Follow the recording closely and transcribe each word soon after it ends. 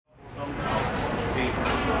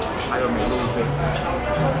Yeah.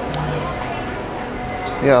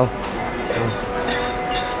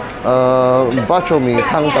 bak chor mee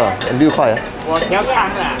汤的6块。我调汤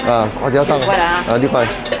的。啊，我调汤。6块啊。6块。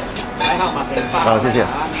还好嘛，给发。好，谢谢。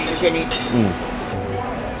谢谢你。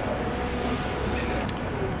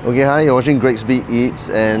Okay, hi, you're watching Gregsby Eats,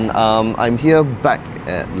 and I'm here back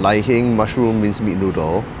at Heng Mushroom Minced Meat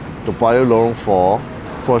Noodle, Payoh Lorong 4,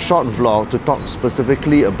 for a short vlog to talk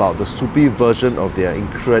specifically about the soupy version of their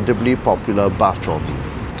incredibly popular bak chor mee.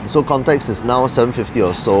 So context is now 7:50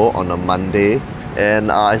 or so on a Monday,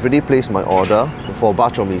 and I've already placed my order for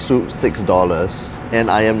bak chor mee soup, $6, and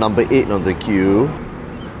I am number 8 on the queue,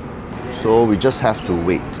 so we just have to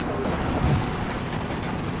wait.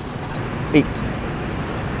 8.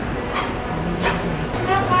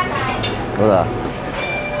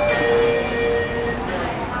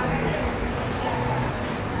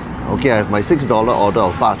 Okay, I have my $6 order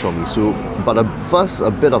of bak chor mee soup, but first a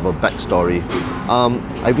bit of a backstory.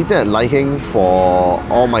 I've eaten at Heng for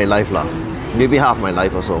all my life lah, maybe half my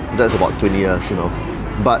life or so. That's about 20 years, you know.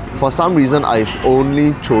 But for some reason, I've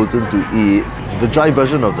only chosen to eat the dry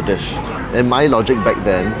version of the dish. And my logic back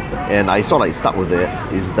then, and I sort of like stuck with it,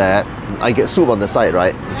 is that I get soup on the side,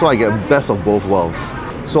 right? So I get best of both worlds.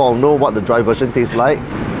 So I'll know what the dry version tastes like,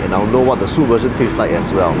 and I'll know what the soup version tastes like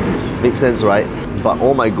as well. Makes sense, right? But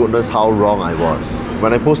oh my goodness, how wrong I was.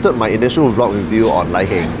 When I posted my initial vlog review on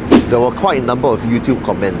Heng, there were quite a number of YouTube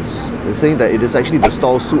comments saying that it is actually the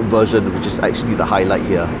stall soup version which is actually the highlight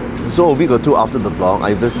here. So a week or two after the vlog,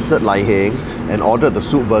 I visited Heng and ordered the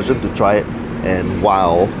soup version to try it, and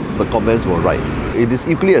wow, the comments were right. It is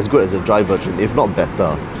equally as good as the dry version, if not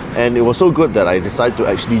better. And it was so good that I decided to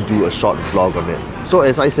actually do a short vlog on it. So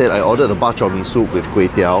as I said, I ordered the bak chor mee soup with kway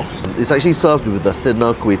teow. It's actually served with the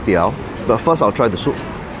thinner kway teow. But first I'll try the soup.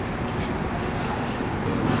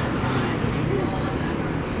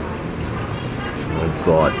 Oh my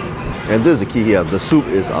god. And this is the key here, the soup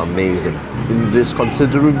is amazing. It is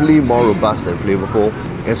considerably more robust and flavorful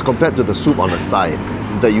as compared to the soup on the side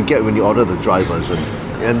that you get when you order the dry version.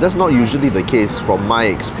 And that's not usually the case from my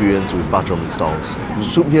experience with bak chor mee stalls. The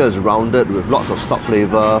soup here is rounded with lots of stock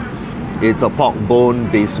flavour. It's a pork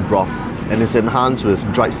bone based broth, and it's enhanced with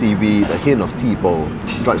dried seaweed, a hint of tipo,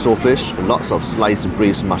 dried saltfish, lots of sliced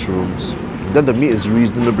braised mushrooms. Then the meat is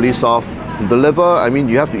reasonably soft. The liver, I mean,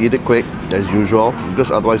 you have to eat it quick as usual,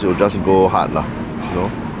 because otherwise it will just go hard lah, you know.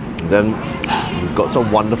 Then you've got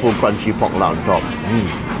some wonderful crunchy pork lard on top.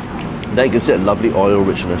 That gives it a lovely oil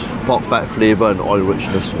richness. Pork fat flavour and oil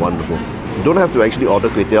richness, wonderful. You don't have to actually order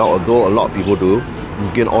kway teow, although a lot of people do.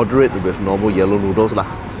 You can order it with normal yellow noodles lah.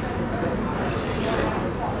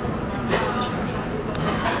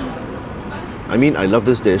 I mean, I love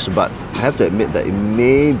this dish, but I have to admit that it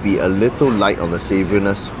may be a little light on the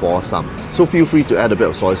savouriness for some. So feel free to add a bit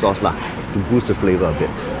of soy sauce lah, to boost the flavour a bit.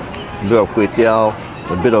 A bit of kway teow,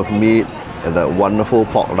 a bit of meat, and that wonderful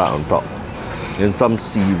pork lard on top. And some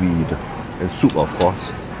seaweed. And soup, of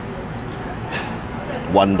course.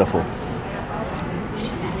 Wonderful.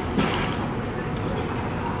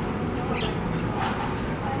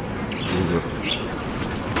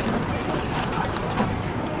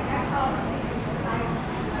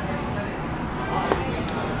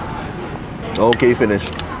 Okay,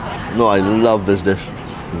 finished. No, I love this dish.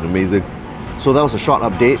 It's amazing. So that was a short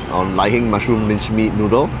update on Heng Mushroom Minced Meat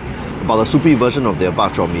Noodle, about the soupy version of their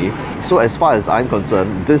bak chor mee. So as far as I'm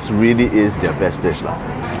concerned, this really is their best dish lah.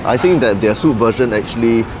 I think that their soup version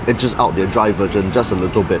actually edges out their dry version just a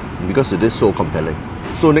little bit because it is so compelling.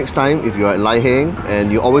 So next time, if you're at Heng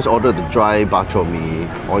and you always order the dry bak chor mee,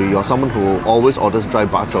 or you're someone who always orders dry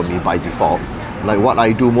bak chor mee by default, like what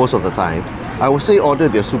I do most of the time, I would say order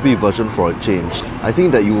their soupy version for a change. I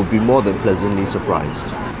think that you will be more than pleasantly surprised.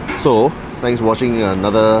 So, thanks for watching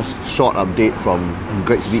another short update from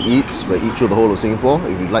Gregsby Eats, where I eat through the whole of Singapore.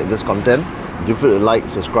 If you like this content, don't forget to like,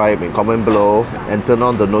 subscribe and comment below, and turn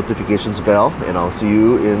on the notifications bell, and I'll see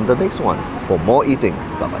you in the next one for more eating.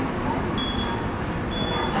 Bye bye.